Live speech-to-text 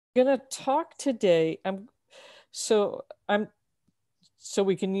Gonna talk today. So I'm so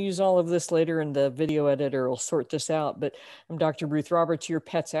we can use all of this later, and the video editor will sort this out. But I'm Dr. Ruth Roberts, your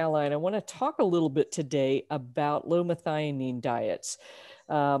pet's ally, and I want to talk a little bit today about low methionine diets.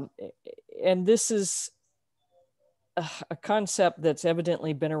 Um, and this is a concept that's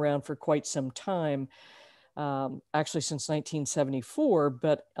evidently been around for quite some time, actually since 1974.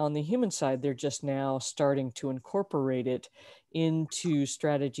 But on the human side, they're just now starting to incorporate it into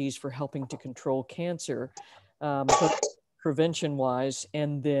strategies for helping to control cancer, both prevention wise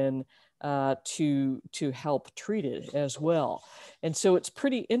and then to help treat it as well. And so it's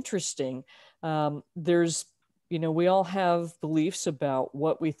pretty interesting. There's we all have beliefs about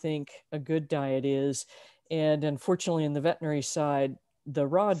what we think a good diet is. And unfortunately, in the veterinary side, the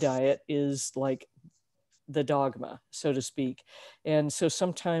raw diet is like the dogma, so to speak. And so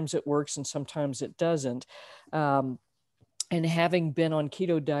sometimes it works and sometimes it doesn't. And having been on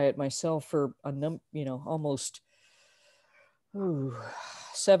keto diet myself for almost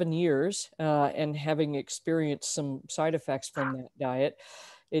 7 years, and having experienced some side effects from that diet,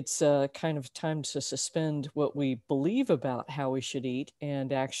 it's kind of time to suspend what we believe about how we should eat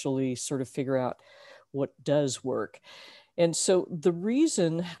and actually sort of figure out what does work. And so the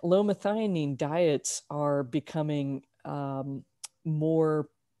reason low methionine diets are becoming more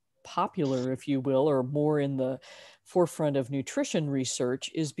popular, if you will, or more in the forefront of nutrition research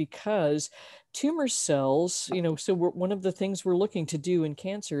is because tumor cells, so one of the things we're looking to do in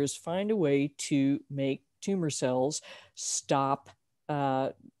cancer is find a way to make tumor cells stop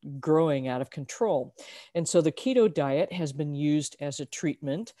growing out of control. And so the keto diet has been used as a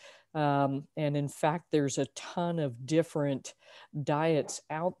treatment. And in fact, there's a ton of different diets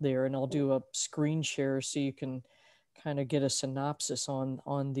out there, and I'll do a screen share so you can kind of get a synopsis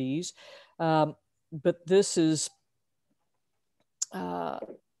on these. But this is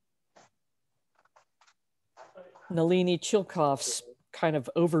Nalini Chilkoff's kind of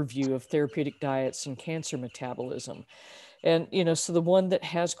overview of therapeutic diets and cancer metabolism. And, so the one that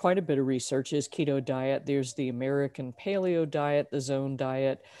has quite a bit of research is keto diet. There's the American paleo diet, the zone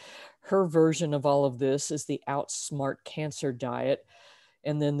diet. Her version of all of this is the outsmart cancer diet.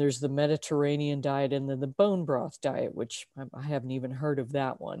 And then there's the Mediterranean diet and then the bone broth diet, which I haven't even heard of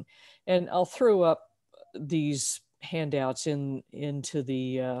that one. And I'll throw up these handouts into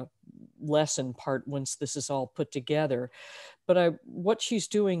the lesson part once this is all put together. But what she's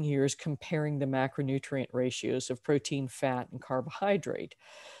doing here is comparing the macronutrient ratios of protein, fat, and carbohydrate.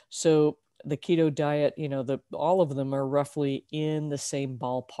 So the keto diet, all of them are roughly in the same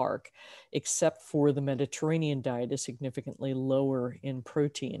ballpark, except for the Mediterranean diet is significantly lower in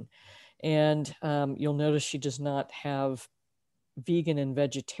protein. And you'll notice she does not have vegan and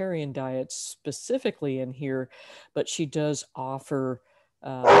vegetarian diets specifically in here, but she does offer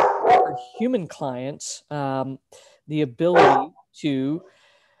her human clients the ability to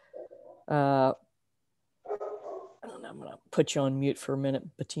I'm going to put you on mute for a minute,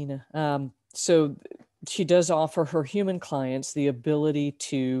 Bettina. So she does offer her human clients the ability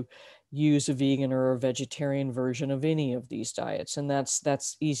to use a vegan or a vegetarian version of any of these diets. And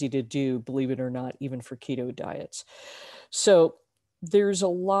that's easy to do, believe it or not, even for keto diets. So there's a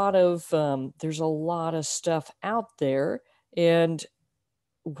lot of stuff out there. And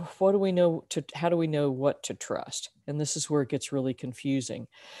what do we know how do we know what to trust? And this is where it gets really confusing.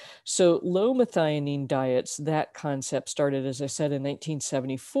 So low methionine diets, that concept started, as I said, in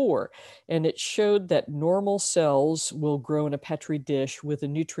 1974, and it showed that normal cells will grow in a Petri dish with a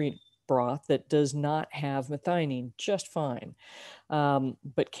nutrient broth that does not have methionine just fine.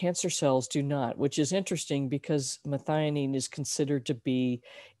 But cancer cells do not, which is interesting because methionine is considered to be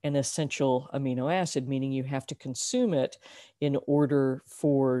an essential amino acid, meaning you have to consume it in order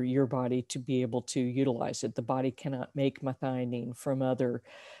for your body to be able to utilize it. The body cannot make methionine from other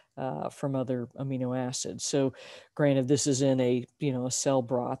amino acids. So granted, this is in a cell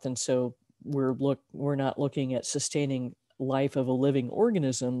broth, and so we're not looking at sustaining life of a living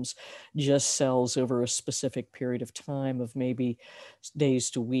organisms, just cells over a specific period of time of maybe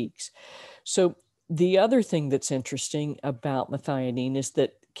days to weeks. So the other thing that's interesting about methionine is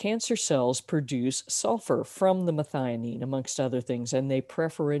that cancer cells produce sulfur from the methionine, amongst other things, and they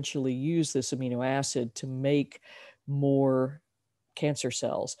preferentially use this amino acid to make more cancer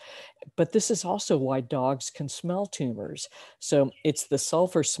cells. But this is also why dogs can smell tumors. So it's the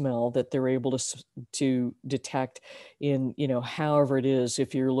sulfur smell that they're able to detect in, however it is,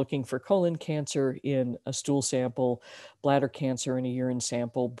 if you're looking for colon cancer in a stool sample, bladder cancer in a urine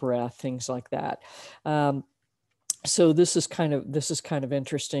sample, breath, things like that. So this is kind of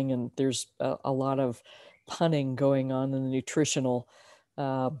interesting, and there's a lot of punning going on in the nutritional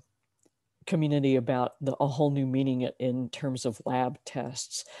community about a whole new meaning in terms of lab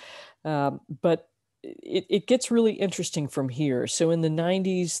tests. But it gets really interesting from here. So in the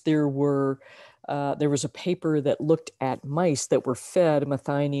 90s, there was a paper that looked at mice that were fed a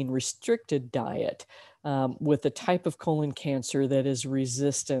methionine restricted diet with a type of colon cancer that is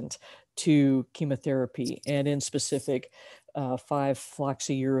resistant to chemotherapy, and in specific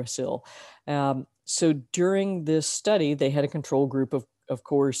 5-fluorouracil. So during this study, they had a control group of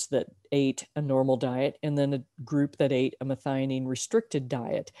course, that ate a normal diet, and then a group that ate a methionine restricted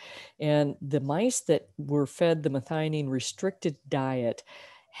diet. And the mice that were fed the methionine restricted diet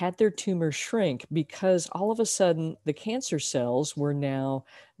had their tumor shrink because all of a sudden the cancer cells were now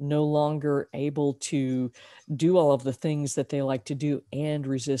no longer able to do all of the things that they like to do and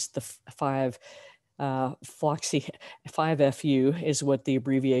resist the 5-FU is what the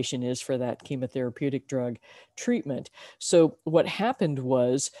abbreviation is for that chemotherapeutic drug treatment. So what happened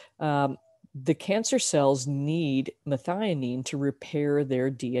was the cancer cells need methionine to repair their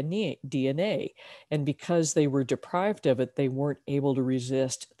DNA. And because they were deprived of it, they weren't able to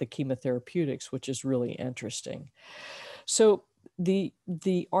resist the chemotherapeutics, which is really interesting. So the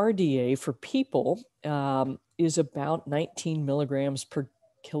RDA for people is about 19 milligrams per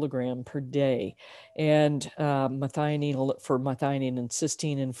kilogram per day, and methionine for methionine and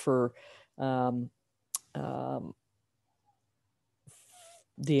cysteine, and for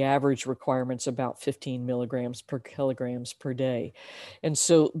the average requirement's about 15 milligrams per kilograms per day. And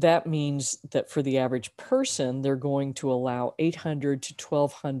so that means that for the average person, they're going to allow 800 to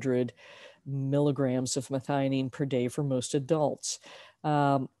 1200 milligrams of methionine per day for most adults.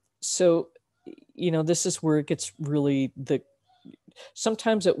 So, this is where it gets really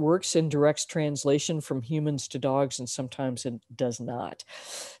sometimes it works in direct translation from humans to dogs, and sometimes it does not.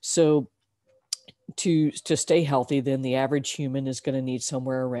 So to stay healthy, then the average human is going to need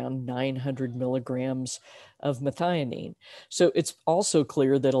somewhere around 900 milligrams of methionine. So it's also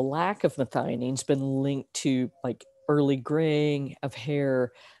clear that a lack of methionine has been linked to like early graying of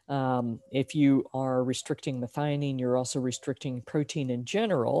hair. If you are restricting methionine, you're also restricting protein in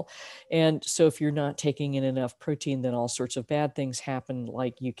general. And so if you're not taking in enough protein, then all sorts of bad things happen,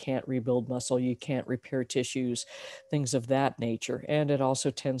 like you can't rebuild muscle, you can't repair tissues, things of that nature. And it also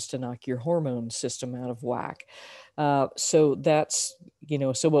tends to knock your hormone system out of whack. So that's,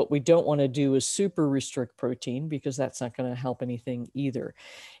 so what we don't want to do is super restrict protein, because that's not going to help anything either.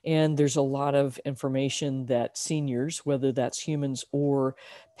 And there's a lot of information that seniors, whether that's humans or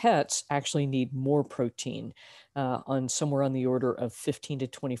pets, actually need more protein, on somewhere on the order of 15 to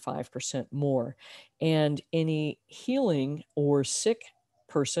 25% more. And any healing or sick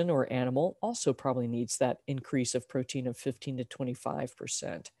person or animal also probably needs that increase of protein of 15 to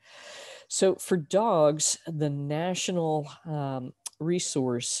 25%. So for dogs, the National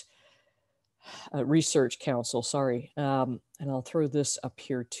Research Council, and I'll throw this up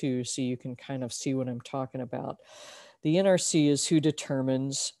here too, so you can kind of see what I'm talking about. The NRC is who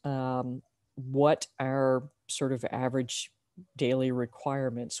determines what our sort of average daily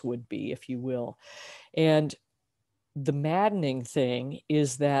requirements would be, if you will. And the maddening thing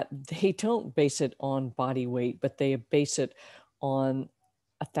is that they don't base it on body weight, but they base it on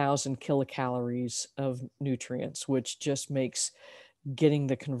 1,000 kilocalories of nutrients, which just makes getting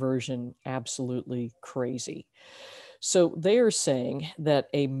the conversion absolutely crazy. So they are saying that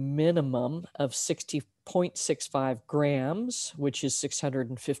a minimum of 60.65 grams, which is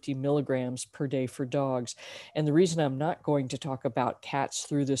 650 milligrams per day for dogs. And the reason I'm not going to talk about cats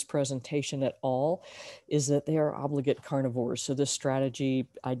through this presentation at all is that they are obligate carnivores. So this strategy,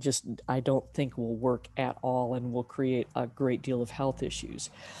 I don't think will work at all, and will create a great deal of health issues.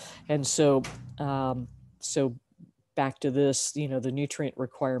 And so, back to this, the nutrient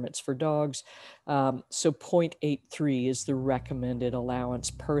requirements for dogs. So 0.83 is the recommended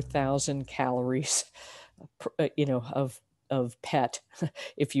allowance per 1,000 calories, of pet,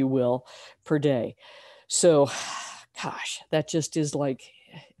 if you will, per day. So, gosh, that just is like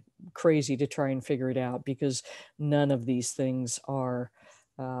crazy to try and figure it out, because none of these things are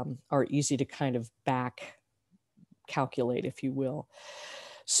easy to kind of back calculate, if you will.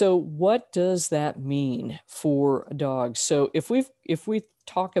 So what does that mean for dogs? So if we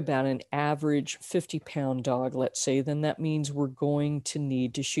talk about an average 50-pound dog, let's say, then that means we're going to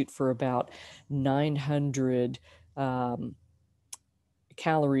need to shoot for about 900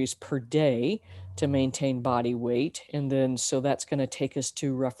 calories per day to maintain body weight. And then, so that's going to take us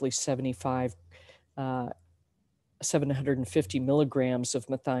to roughly 750 milligrams of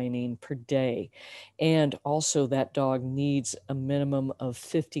methionine per day. And also that dog needs a minimum of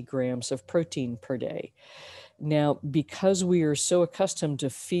 50 grams of protein per day. Now, because we are so accustomed to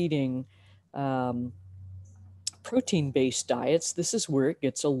feeding protein-based diets, this is where it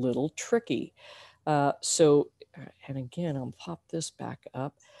gets a little tricky. And again, I'll pop this back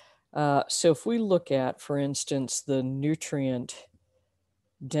up. So if we look at, for instance, the nutrient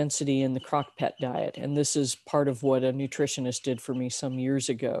density in the CrockPet diet, and this is part of what a nutritionist did for me some years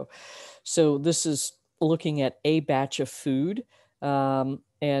ago. So this is looking at a batch of food.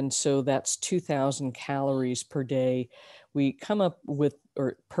 And so that's 2,000 calories per day. We come up with,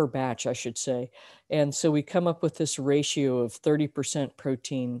 or per batch, I should say. And so we come up with this ratio of 30%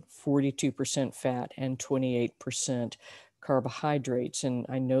 protein, 42% fat, and 28% carbohydrates. And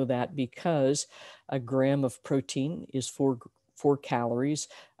I know that because a gram of protein is four calories,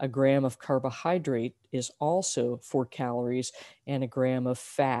 a gram of carbohydrate is also 4 calories, and a gram of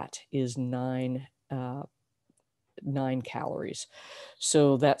fat is 9 calories.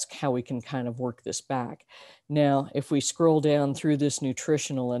 So that's how we can kind of work this back. Now, if we scroll down through this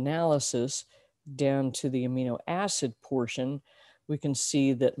nutritional analysis down to the amino acid portion, we can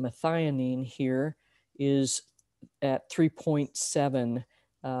see that methionine here is at 3.7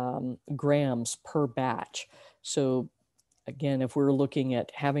 grams per batch. So again, if we're looking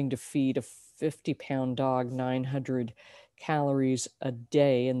at having to feed a 50-pound dog 900 calories a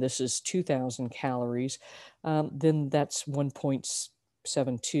day, and this is 2,000 calories, then that's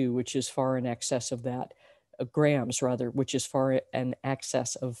 1.72, which is far in excess of that, grams rather, which is far in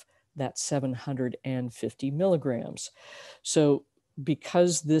excess of that 750 milligrams. So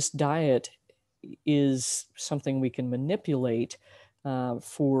because this diet is something we can manipulate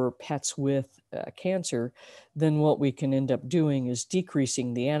for pets with cancer, then what we can end up doing is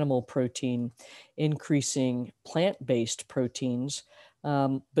decreasing the animal protein, increasing plant-based proteins,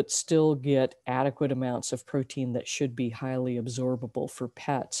 but still get adequate amounts of protein that should be highly absorbable for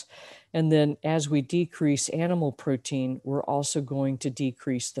pets. And then as we decrease animal protein, we're also going to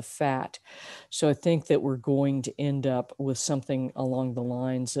decrease the fat. So I think that we're going to end up with something along the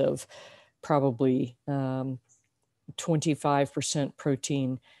lines of probably 25%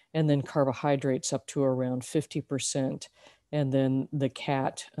 protein, and then carbohydrates up to around 50%. And then the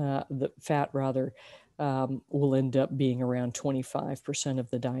fat rather, will end up being around 25% of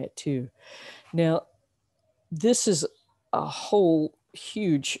the diet too. Now, this is a whole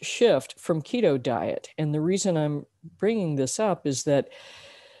huge shift from keto diet. And the reason I'm bringing this up is that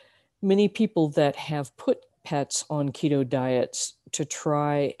many people that have put pets on keto diets to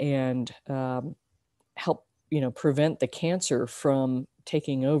try and help prevent the cancer from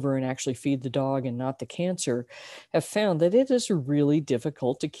taking over and actually feed the dog and not the cancer, have found that it is really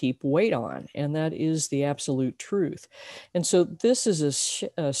difficult to keep weight on. And that is the absolute truth. And so this is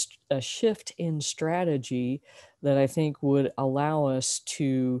a shift in strategy that I think would allow us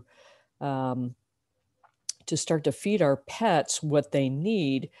to start to feed our pets what they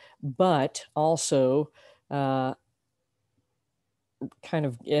need, but also kind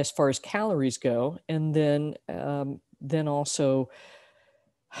of as far as calories go, and then also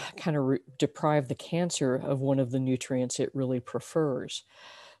kind of deprive the cancer of one of the nutrients it really prefers.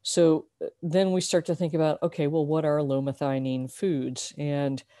 So then we start to think about, okay, well, what are low methionine foods?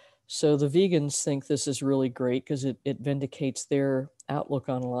 And so the vegans think this is really great because it vindicates their outlook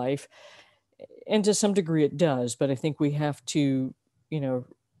on life. And to some degree it does, but I think we have to,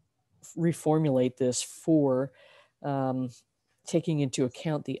 reformulate this for taking into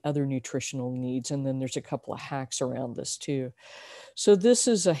account the other nutritional needs. And then there's a couple of hacks around this too. So this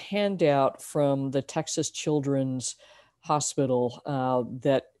is a handout from the Texas Children's Hospital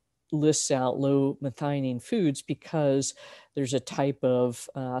that lists out low methionine foods because there's a type of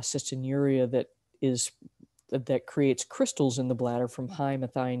cystinuria that creates crystals in the bladder from high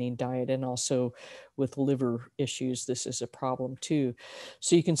methionine diet, and also with liver issues, this is a problem too.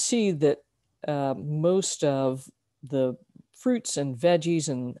 So you can see that most of the fruits and veggies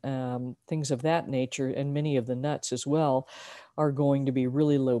and things of that nature, and many of the nuts as well, are going to be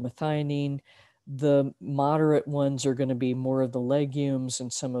really low methionine. The moderate ones are going to be more of the legumes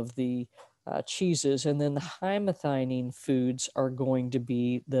and some of the cheeses. And then the high methionine foods are going to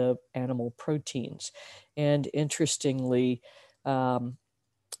be the animal proteins. And interestingly,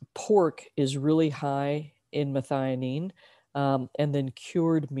 pork is really high in methionine. And then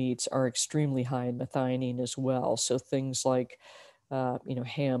cured meats are extremely high in methionine as well. So things like,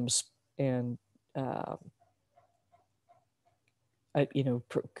 hams and,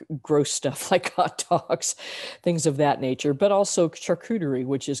 gross stuff like hot dogs, things of that nature, but also charcuterie,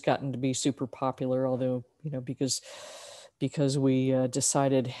 which has gotten to be super popular, although, because we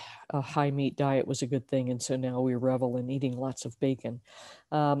decided a high meat diet was a good thing. And so now we revel in eating lots of bacon.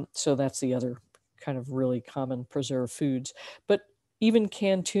 So that's the other kind of really common preserved foods. But even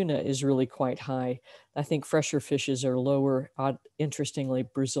canned tuna is really quite high. I think fresher fishes are lower. Interestingly,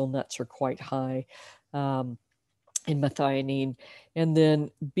 Brazil nuts are quite high in methionine. And then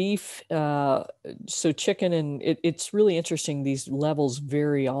beef, so chicken, and it's really interesting. These levels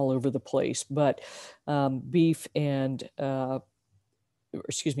vary all over the place, but beef and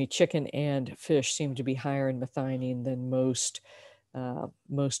chicken and fish seem to be higher in methionine than most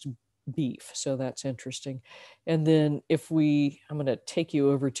beef. So that's interesting. And then I'm going to take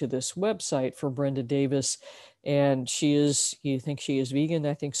you over to this website for Brenda Davis, and you think she is vegan?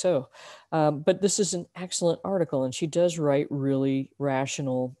 I think so. But this is an excellent article, and she does write really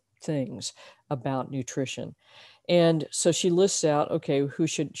rational things about nutrition. And so she lists out, okay, who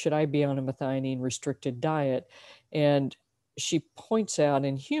should I be on a methionine restricted diet? And she points out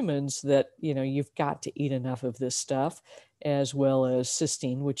in humans that, you've got to eat enough of this stuff, as well as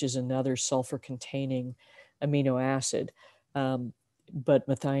cysteine, which is another sulfur containing amino acid. But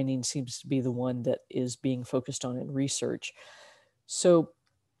methionine seems to be the one that is being focused on in research. So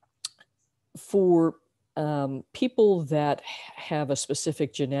for people that have a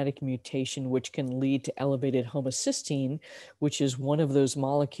specific genetic mutation, which can lead to elevated homocysteine, which is one of those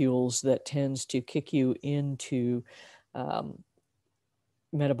molecules that tends to kick you into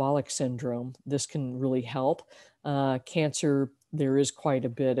metabolic syndrome, this can really help. Cancer, there is quite a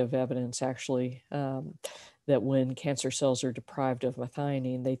bit of evidence actually that when cancer cells are deprived of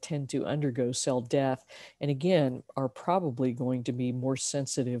methionine, they tend to undergo cell death, and again, are probably going to be more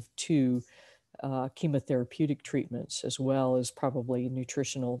sensitive to chemotherapeutic treatments, as well as probably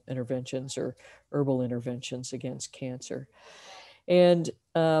nutritional interventions or herbal interventions against cancer. And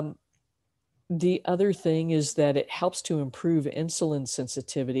the other thing is that it helps to improve insulin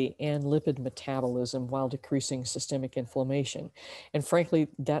sensitivity and lipid metabolism while decreasing systemic inflammation. And frankly,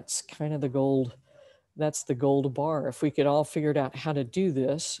 that's kind of the gold bar. If we could all figure out how to do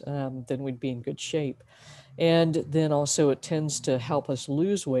this, then we'd be in good shape. And then also it tends to help us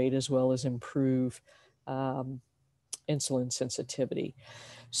lose weight as well as improve insulin sensitivity.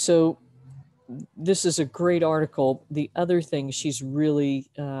 So this is a great article. The other thing she's really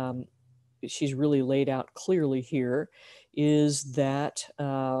laid out clearly here is that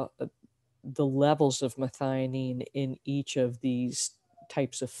the levels of methionine in each of these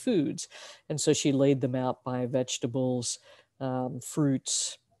types of foods. And so she laid them out by vegetables,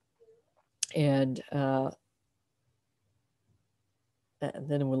 fruits, and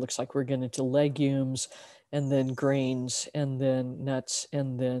then it looks like we're getting into legumes, and then grains, and then nuts,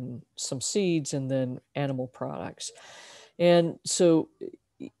 and then some seeds, and then animal products. And so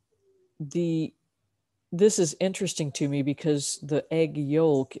this is interesting to me because the egg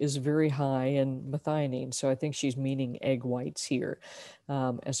yolk is very high in methionine. So I think she's meaning egg whites here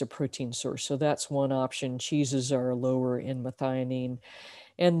as a protein source. So that's one option. Cheeses are lower in methionine.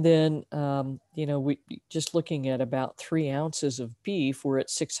 And then, we just looking at about 3 ounces of beef, we're at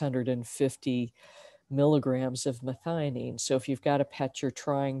 650 milligrams of methionine. So if you've got a pet you're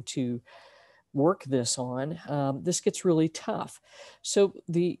trying to work this on, this gets really tough. So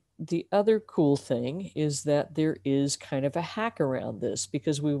the other cool thing is that there is kind of a hack around this,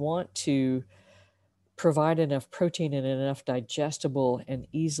 because we want to provide enough protein and enough digestible and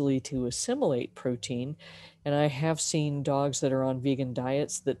easily to assimilate protein. And I have seen dogs that are on vegan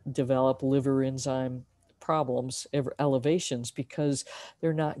diets that develop liver enzyme problems, elevations, because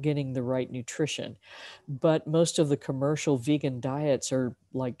they're not getting the right nutrition. But most of the commercial vegan diets are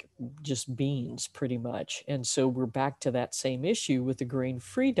like just beans pretty much. And so we're back to that same issue with the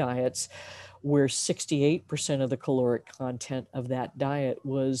grain-free diets, where 68% of the caloric content of that diet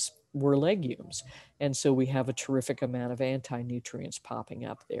were legumes. And so we have a terrific amount of anti-nutrients popping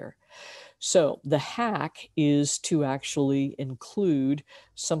up there. So the hack is to actually include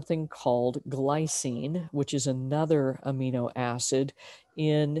something called glycine, which is another amino acid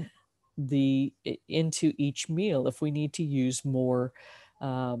into each meal if we need to use more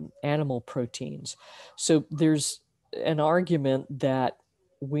animal proteins. So there's an argument that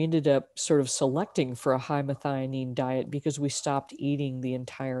we ended up sort of selecting for a high methionine diet because we stopped eating the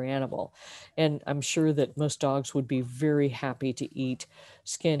entire animal. And I'm sure that most dogs would be very happy to eat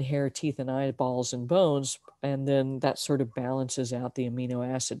skin, hair, teeth, and eyeballs and bones, and then that sort of balances out the amino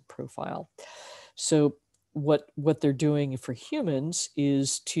acid profile. So what they're doing for humans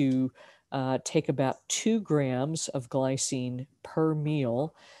is to take about 2 grams of glycine per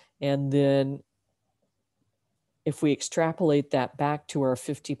meal, and then if we extrapolate that back to our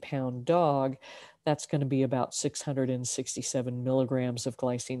 50-pound dog, that's going to be about 667 milligrams of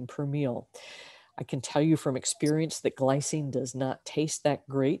glycine per meal. I can tell you from experience that glycine does not taste that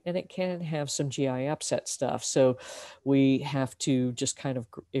great, and it can have some GI upset stuff. So we have to just kind of,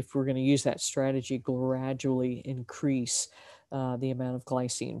 if we're going to use that strategy, gradually increase the amount of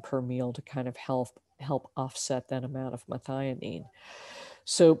glycine per meal to kind of help offset that amount of methionine.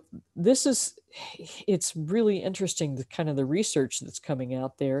 So it's really interesting, the kind of the research that's coming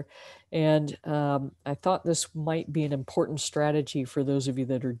out there. And I thought this might be an important strategy for those of you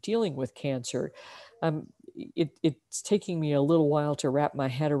that are dealing with cancer. It's taking me a little while to wrap my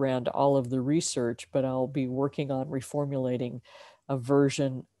head around all of the research, but I'll be working on reformulating a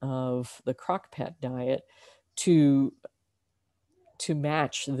version of the CrockPet diet to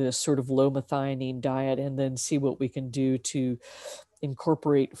match this sort of low methionine diet, and then see what we can do to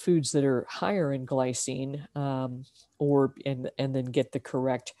incorporate foods that are higher in glycine, and then get the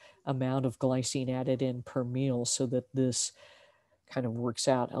correct amount of glycine added in per meal, so that this kind of works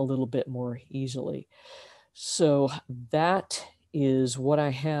out a little bit more easily. So that is what I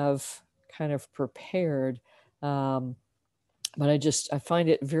have kind of prepared. But I find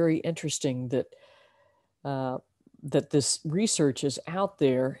it very interesting that that this research is out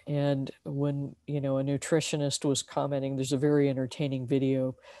there. And when, a nutritionist was commenting, there's a very entertaining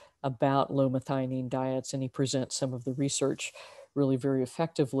video about low methionine diets, and he presents some of the research really very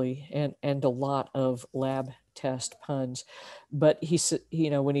effectively, and a lot of lab test puns. But he said,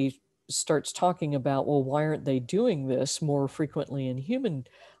 when he starts talking about, well, why aren't they doing this more frequently in human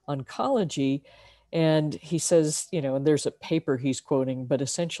oncology? And he says, and there's a paper he's quoting, but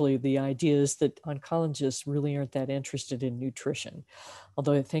essentially the idea is that oncologists really aren't that interested in nutrition.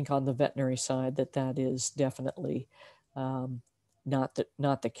 Although I think on the veterinary side that is definitely not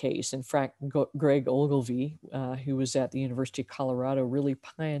the case. In fact, Greg Ogilvie, who was at the University of Colorado, really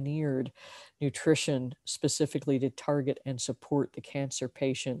pioneered nutrition specifically to target and support the cancer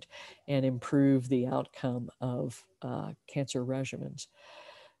patient and improve the outcome of cancer regimens.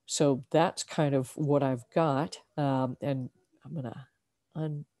 So that's kind of what I've got. And I'm going to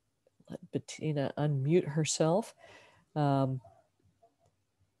let Bettina unmute herself. And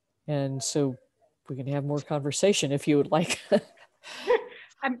so we can have more conversation if you would like.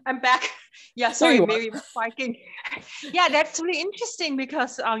 I'm back. Yeah, sorry, Mary was barking. Yeah, that's really interesting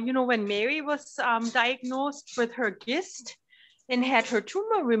because, when Mary was diagnosed with her GIST and had her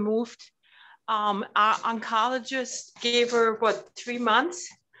tumor removed, our oncologist gave her, 3 months,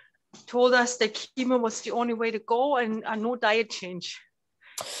 told us that chemo was the only way to go, and no diet change.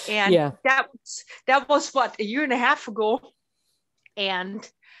 And that was what, a year and a half ago. And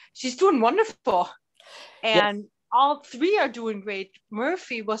she's doing wonderful. And all three are doing great.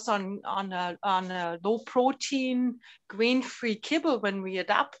 Murphy was on a low protein, grain-free kibble when we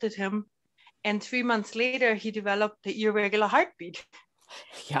adopted him. And 3 months later, he developed the irregular heartbeat.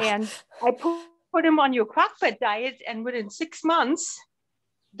 Yeah. And I put him on your CrockPet diet, and within 6 months,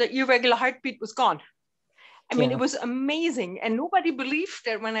 the irregular heartbeat was gone. I mean, it was amazing. And nobody believed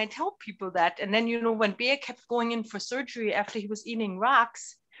that when I tell people that. And then, when Bear kept going in for surgery after he was eating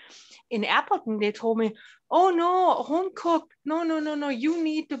rocks in Appleton, they told me, oh no, home cooked. No, you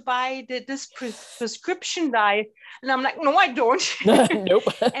need to buy this prescription diet. And I'm like, no, I don't. Nope.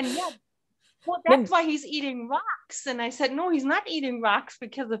 And well, that's why he's eating rocks. And I said, no, he's not eating rocks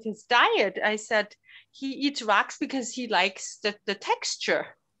because of his diet. I said, he eats rocks because he likes the texture.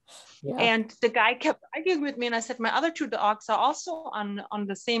 Yeah. And the guy kept arguing with me, and I said, my other 2 dogs are also on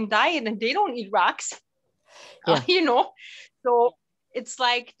the same diet, and they don't eat rocks. So it's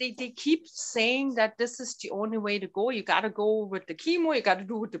like they keep saying that this is the only way to go. You got to go with the chemo, you got to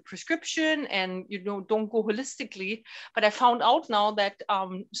do with the prescription, and don't go holistically. But I found out now that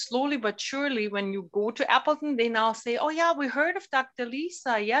slowly but surely, when you go to Appleton, they now say, oh yeah, we heard of Dr.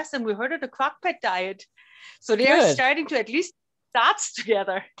 Lisa, yes, and we heard of the CrockPet diet. So they are starting to at least dots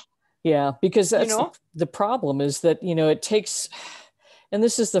together. Yeah, because that's the problem, is that, it takes, and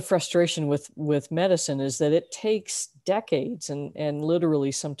this is the frustration with medicine, is that it takes decades and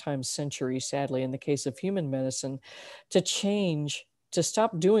literally sometimes centuries, sadly, in the case of human medicine, to change, to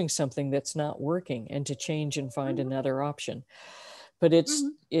stop doing something that's not working and to change and find another option. But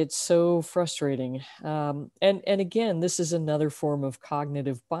it's so frustrating. And again, this is another form of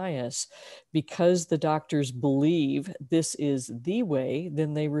cognitive bias. Because the doctors believe this is the way,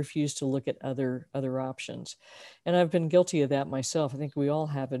 then they refuse to look at other options. And I've been guilty of that myself. I think we all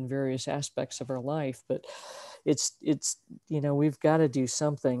have in various aspects of our life. But it's we've got to do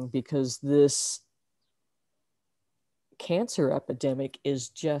something, because this cancer epidemic is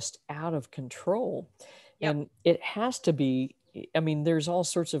just out of control. Yep. And it has to be. I mean, there's all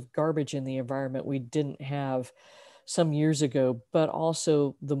sorts of garbage in the environment we didn't have some years ago, but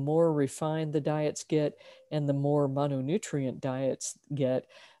also the more refined the diets get and the more mononutrient diets get,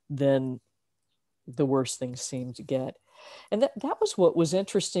 then the worse things seem to get. And that was what was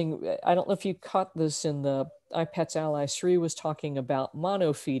interesting. I don't know if you caught this in the iPet's Ally. Sri was talking about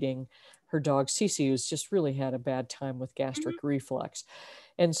mono feeding her dog Cece, who's just really had a bad time with gastric reflux.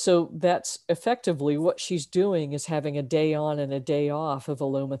 And so that's effectively what she's doing, is having a day on and a day off of a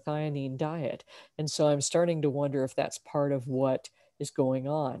low methionine diet. And so I'm starting to wonder if that's part of what is going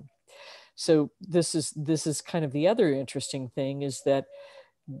on. So this is kind of the other interesting thing, is that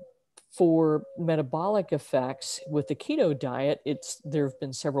for metabolic effects with the keto diet, there have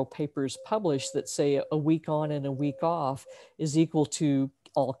been several papers published that say a week on and a week off is equal to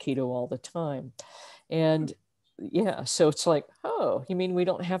all keto all the time. And yeah, so it's like, oh, you mean we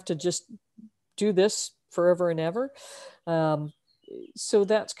don't have to just do this forever and ever? So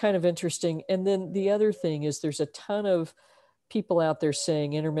that's kind of interesting. And then the other thing is, there's a ton of people out there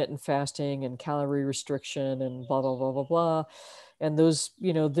saying intermittent fasting and calorie restriction and blah, blah, blah, blah, blah. And those,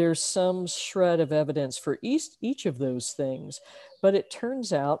 there's some shred of evidence for each of those things. But it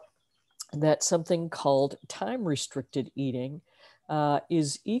turns out that something called time restricted eating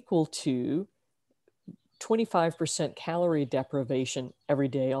is equal to 25% calorie deprivation every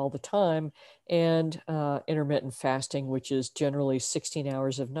day, all the time, and intermittent fasting, which is generally 16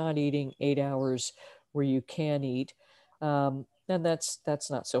 hours of not eating, 8 hours where you can eat. And that's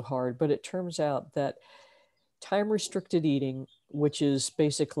not so hard. But it turns out that time restricted eating, which is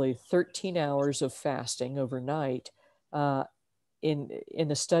basically 13 hours of fasting overnight, in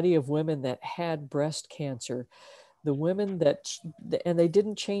a study of women that had breast cancer, the women and they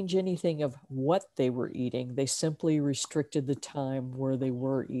didn't change anything of what they were eating. They simply restricted the time where they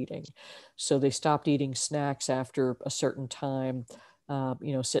were eating. So they stopped eating snacks after a certain time,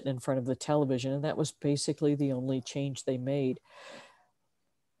 sitting in front of the television. And that was basically the only change they made.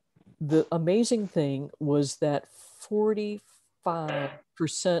 The amazing thing was that 45%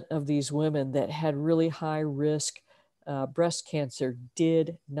 of these women that had really high risk breast cancer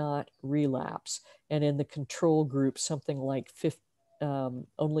did not relapse. And in the control group, something like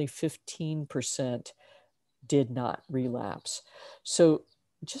only 15% did not relapse. So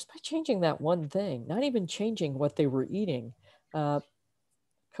just by changing that one thing, not even changing what they were eating,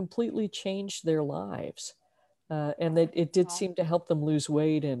 completely changed their lives. And it did seem to help them lose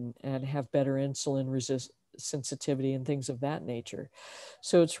weight and have better insulin sensitivity and things of that nature.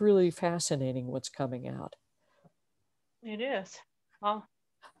 So it's really fascinating what's coming out. It is. Well,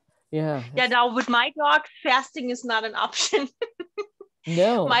 yeah. Now with my dogs, fasting is not an option.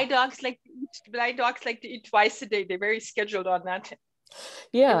 No. My dogs like to eat twice a day. They're very scheduled on that.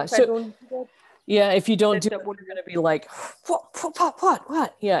 Yeah. If you don't do it, you're going to be like,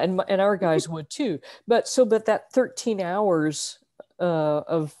 what? Yeah, and our guys would too. But that 13 hours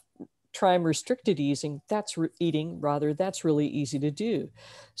of time restricted eating, that's really easy to do.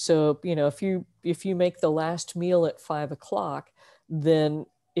 So, if you make the last meal at 5 o'clock, then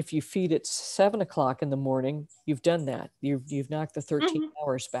if you feed at 7 o'clock in the morning, you've done that. You've knocked the 13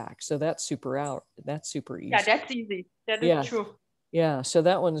 hours back. So that's super easy. Yeah, that's easy. That is true. Yeah, so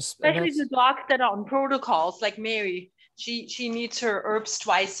that one's especially the dogs that are on protocols, like Mary. She needs her herbs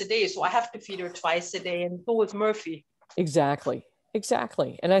twice a day, so I have to feed her twice a day, and so is Murphy. Exactly.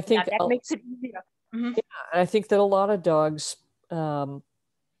 And I think that makes it easier. Yeah, and I think that a lot of dogs,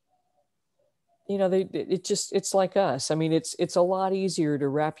 it's like us. I mean, it's a lot easier to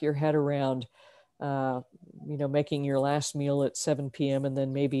wrap your head around, making your last meal at 7 p.m. and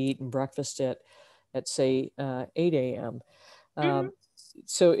then maybe eating breakfast at say 8 a.m.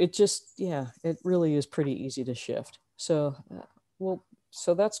 So it really is pretty easy to shift. So,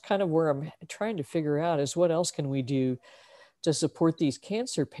 so that's kind of where I'm trying to figure out, is what else can we do to support these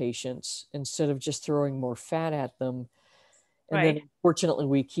cancer patients instead of just throwing more fat at them. And then unfortunately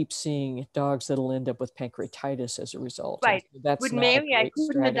we keep seeing dogs that'll end up with pancreatitis as a result. Right. So that's with not Mary, I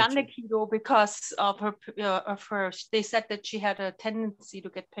couldn't strategy. have done the keto because of her, they said that she had a tendency to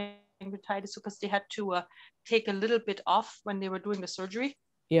get pancreatitis because they had to take a little bit off when they were doing the surgery.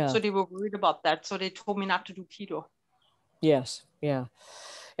 Yeah. So they were worried about that. So they told me not to do keto. Yes. Yeah.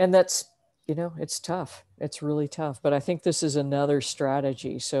 And that's, it's tough. It's really tough. But I think this is another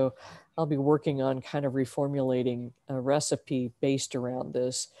strategy. So I'll be working on kind of reformulating a recipe based around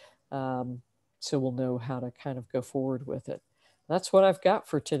this. So we'll know how to kind of go forward with it. That's what I've got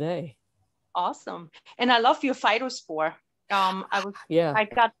for today. Awesome. And I love your phytospore. I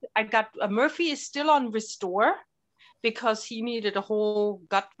got Murphy is still on Restore because he needed a whole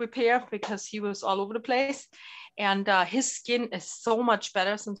gut repair because he was all over the place. And his skin is so much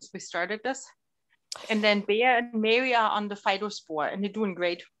better since we started this. And then Bea and Mary are on the phytospore, and they're doing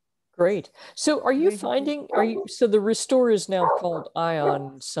great. Great. So are you finding, so the Restore is now called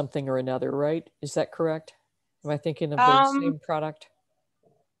Ion something or another, right? Is that correct? Am I thinking of the same product?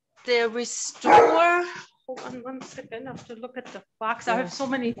 The Restore, hold on one second, I have to look at the box. Yeah. I have so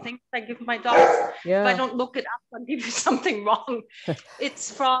many things I give my dogs. Yeah. If I don't look it up, I'll give you something wrong.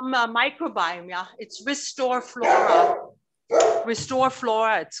 It's from Microbiome, yeah. It's Restore Flora. Restore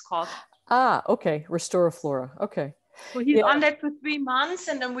Flora, it's called. Ah, okay. Restore Flora. Okay. So he's on that for 3 months,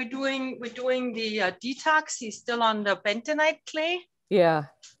 and then we're doing the detox. He's still on the bentonite clay. Yeah.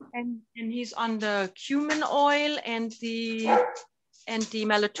 And he's on the cumin oil and the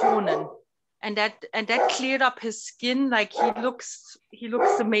melatonin. And that cleared up his skin. Like he looks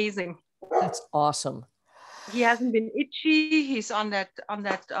amazing. That's awesome. He hasn't been itchy. He's on that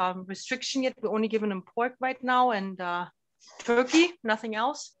restriction yet. We're only giving him pork right now and turkey, nothing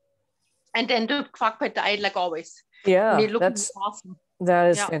else. And then the CrockPet diet like always. Yeah, that's awesome. That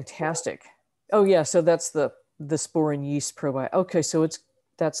is fantastic. Oh yeah, so that's the spore and yeast probiotic. Okay, so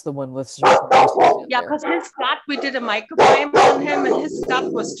that's the one with yeah, because his gut, we did a microbiome on him, and his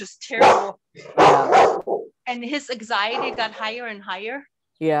gut was just terrible. Yeah. And his anxiety got higher and higher.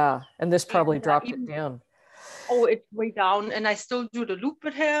 Yeah, and this probably dropped it down. Oh, it's way down, and I still do the loop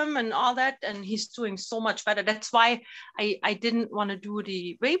with him and all that, and he's doing so much better. That's why I didn't want to do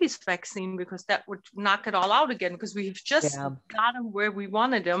the rabies vaccine, because that would knock it all out again, because we've just got him where we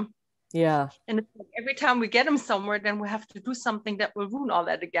wanted him. Yeah. And it's like every time we get him somewhere, then we have to do something that will ruin all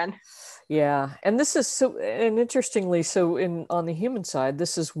that again. Yeah. And this is so, and interestingly, so on the human side,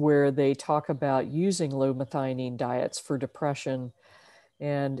 this is where they talk about using low methionine diets for depression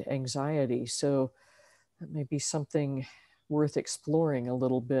and anxiety. So that may be something worth exploring a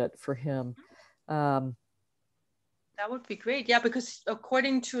little bit for him. That would be great. Yeah, because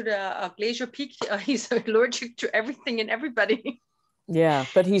according to the Glacier Peak, he's allergic to everything and everybody. Yeah,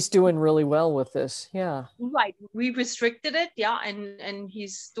 but he's doing really well with this. Yeah. Right. We restricted it. Yeah. And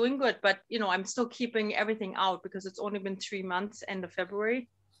he's doing good. But, I'm still keeping everything out because it's only been 3 months, end of February.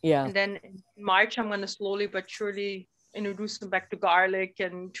 Yeah. And then in March, I'm going to slowly but surely introduce him back to garlic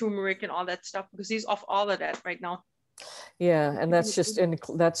and turmeric and all that stuff, because he's off all of that right now. Yeah. And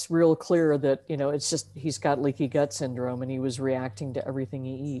that's real clear that, it's just, he's got leaky gut syndrome and he was reacting to everything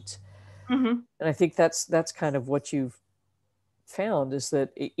he eats. Mm-hmm. And I think that's kind of what you've found, is that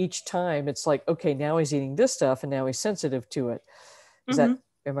each time it's like, okay, now he's eating this stuff and now he's sensitive to it. Is that,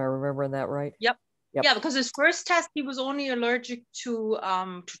 am I remembering that right? Yep. Yeah, because his first test, he was only allergic to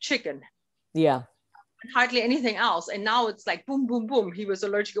chicken. Yeah. And hardly anything else. And now it's like boom, boom, boom. He was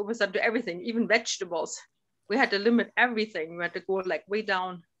allergic all of a sudden to everything, even vegetables. We had to limit everything. We had to go like way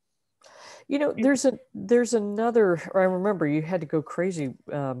down. There's another, or I remember you had to go crazy,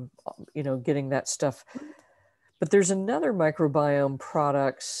 getting that stuff. But there's another microbiome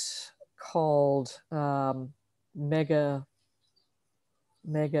products called Mega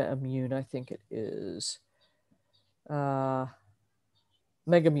Immune, I think it is. Mega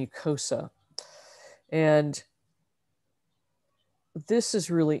Mucosa. And this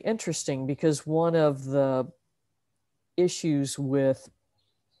is really interesting because one of the issues with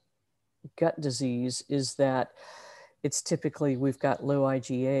gut disease is that it's typically, we've got low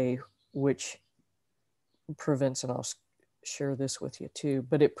IgA, which prevents, and I'll share this with you too,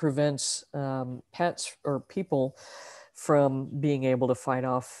 but it prevents pets or people from being able to fight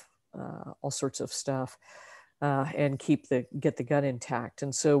off all sorts of stuff and get the gut intact.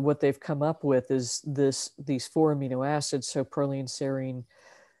 And so what they've come up with is these 4 amino acids, so proline, serine,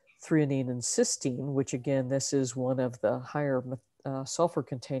 threonine, and cysteine, which again, this is one of the higher sulfur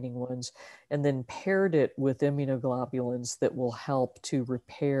containing ones, and then paired it with immunoglobulins that will help to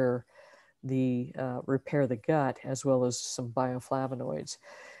repair the gut, as well as some bioflavonoids.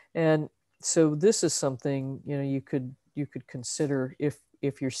 And so this is something you could consider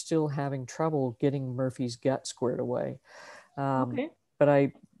if you're still having trouble getting Murphy's gut squared away. Okay.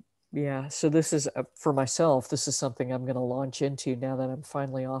 But so this is for myself, this is something I'm going to launch into now that I'm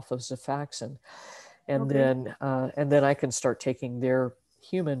finally off of Xifaxan, and then I can start taking their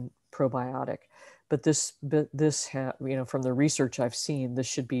human probiotic. But this from the research I've seen, this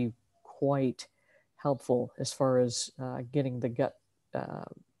should be quite helpful as far as getting the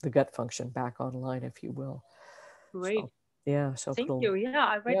gut function back online, if you will. Great. So thank you. Yeah,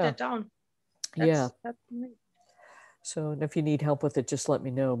 I write that down. That's great. So if you need help with it, just let me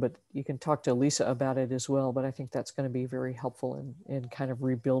know. But you can talk to Lisa about it as well. But I think that's going to be very helpful in kind of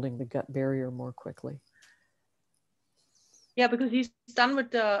rebuilding the gut barrier more quickly. Yeah, because he's done with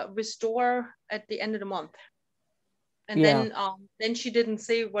the Restore at the end of the month. And then she didn't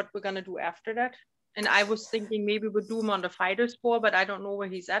say what we're going to do after that. And I was thinking maybe we'll do him on the Phytospore, but I don't know where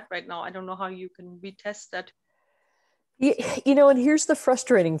he's at right now. I don't know how you can retest that. You know, and here's the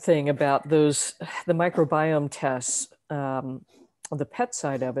frustrating thing about those, the microbiome tests, on the pet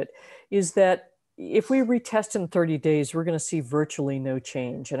side of it, is that if we retest in 30 days, we're going to see virtually no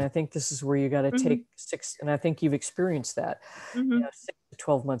change. And I think this is where you got to take 6, and I think you've experienced that. You know, 6 to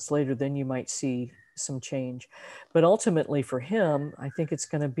 12 months later, then you might see some change. But ultimately for him, I think it's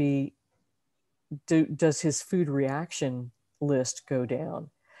going to be, does his food reaction list go down?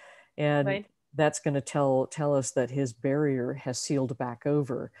 And Right. that's going to tell us that his barrier has sealed back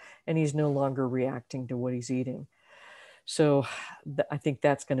over and he's no longer reacting to what he's eating. So I think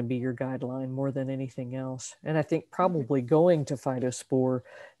that's going to be your guideline more than anything else. And I think probably going to Phytospore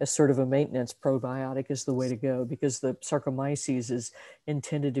as sort of a maintenance probiotic is the way to go, because the Saccharomyces is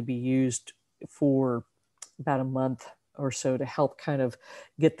intended to be used for about a month or so to help kind of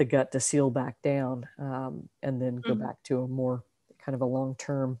get the gut to seal back down, and then go back to a more kind of a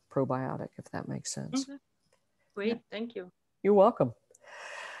long-term probiotic, if that makes sense. Great. Yeah. Thank you. You're welcome.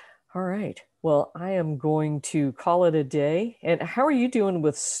 All right. Well, I am going to call it a day. And how are you doing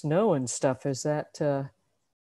with snow and stuff? Is that